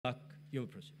You will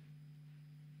proceed.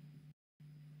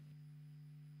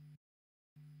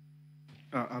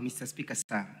 Mr. Speaker,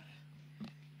 sir,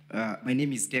 my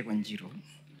name is Gachagua'S,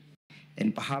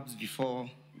 and perhaps before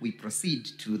we proceed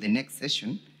to the next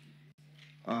session,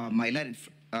 my learned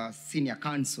senior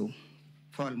counsel,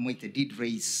 Paul Moite, did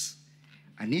raise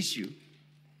an issue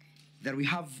that we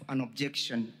have an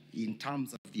objection in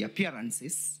terms of the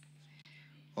appearances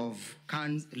of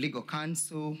legal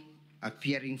counsel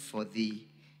appearing for the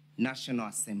National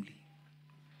Assembly.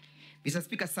 Mr.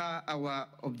 Speaker, sir, our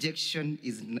objection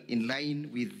is in line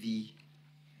with the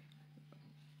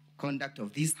conduct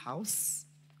of this House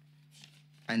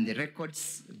and the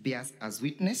records bears as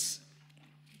witness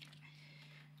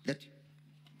that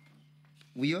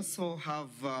we also have,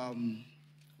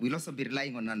 we'll also be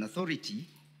relying on an authority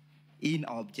in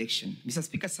our objection. Mr.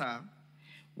 Speaker, sir,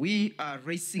 we are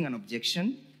raising an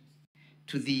objection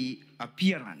to the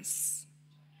appearance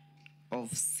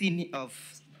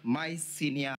of my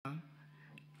senior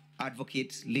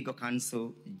advocate, legal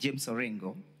counsel, James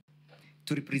Orengo,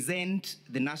 to represent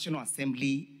the National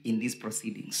Assembly in these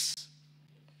proceedings.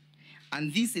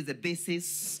 And this is the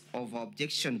basis of our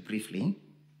objection briefly,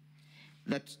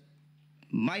 that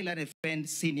my learned friend,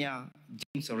 senior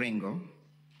James Orengo,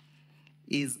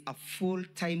 is a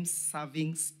full-time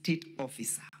serving state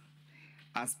officer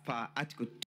as per Article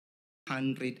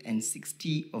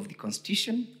 260 of the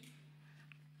Constitution,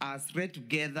 as read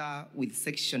together with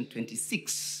Section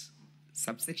 26,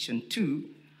 subsection 2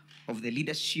 of the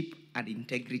Leadership and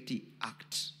Integrity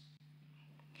Act,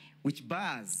 which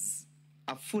bars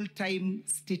a full-time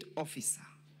state officer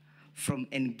from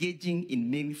engaging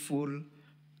in meaningful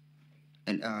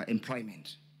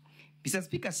employment. Mr.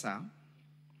 Speaker, sir,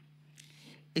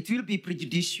 it will be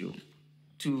prejudicial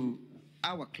to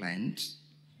our client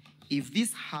if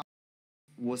this House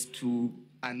was to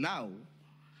allow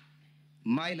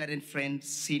my learned friend,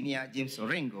 senior James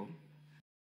Orengo,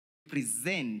 to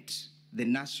present the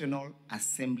National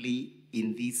Assembly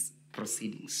in these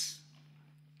proceedings.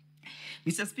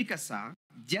 Mr. Speaker, sir,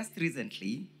 just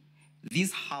recently,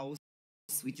 this House,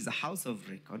 which is a House of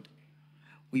record,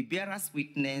 we bear as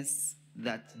witness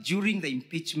that during the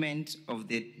impeachment of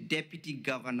the Deputy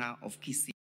Governor of Kisii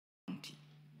County,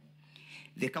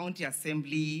 the County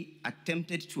Assembly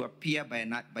attempted to appear by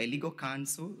legal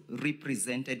counsel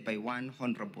represented by one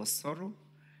Honorable Soro.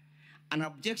 An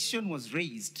objection was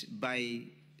raised by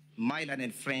my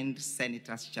learned friend,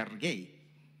 Senator Chargay,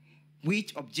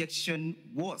 which objection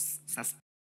was sustained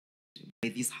by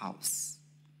this House.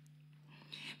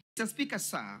 Mr. Speaker,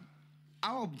 sir,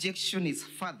 our objection is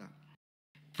further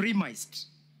premised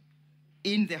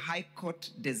in the High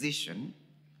Court decision,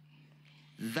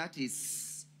 that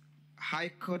is High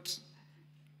Court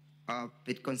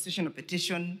Constitutional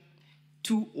Petition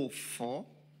 204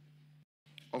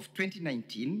 of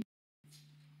 2019,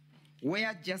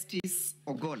 where Justice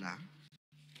Ogola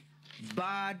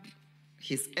barred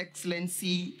His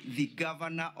Excellency the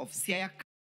Governor of Siaya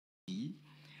County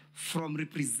from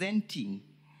representing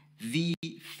the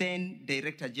then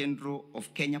Director General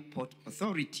of Kenya Port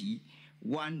Authority,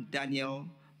 one Daniel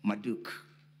Maduk.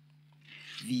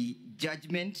 The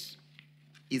judgment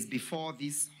is before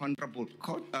this honorable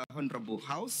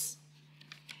House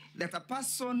that a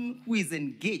person who is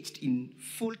engaged in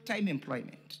full-time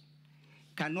employment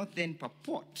cannot then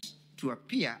purport to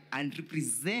appear and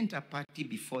represent a party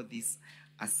before this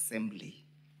assembly.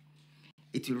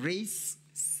 It will raise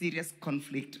serious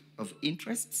conflict of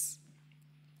interests.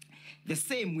 The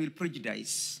same will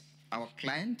prejudice our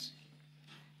client,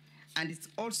 and it's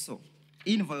also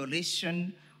in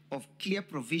violation of clear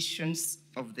provisions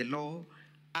of the law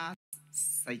as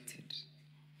cited.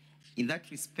 In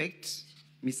that respect,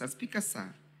 Mr. Speaker,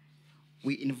 sir,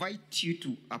 we invite you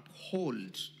to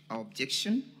uphold our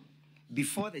objection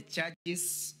before the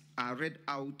charges are read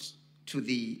out to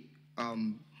the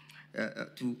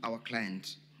to our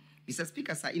client. Mr.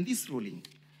 Speaker, sir, in this ruling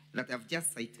that I've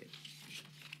just cited,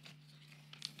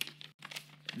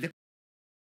 the court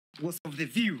was of the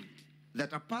view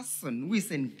that a person who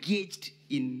is engaged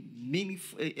in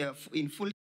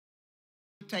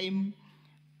full-time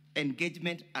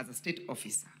engagement as a state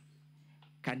officer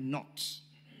cannot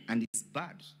and is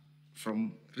barred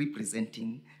from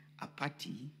representing a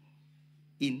party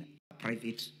in a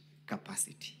private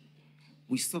capacity.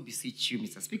 We so beseech you,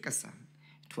 Mr. Speaker, sir,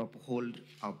 to uphold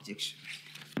our objection.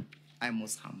 I am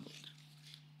most humbled.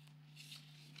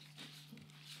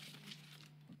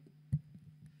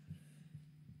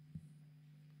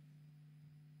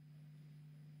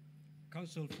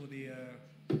 Counsel for the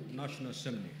National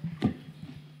Assembly,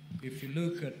 if you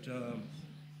look at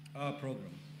our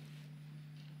program,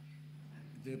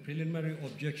 the preliminary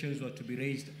objections were to be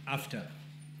raised after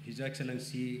His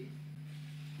Excellency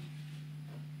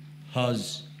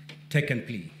has taken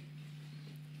plea.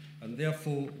 And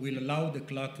therefore, we'll allow the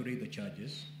clerk to read the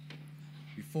charges.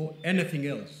 Before anything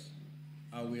else,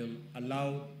 I will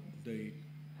allow the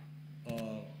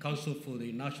Counsel for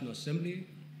the National Assembly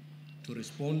to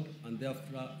respond, and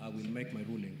therefore I will make my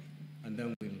ruling, and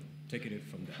then we'll take it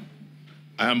from there.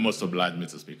 I am most obliged,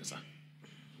 Mr. Speaker, sir.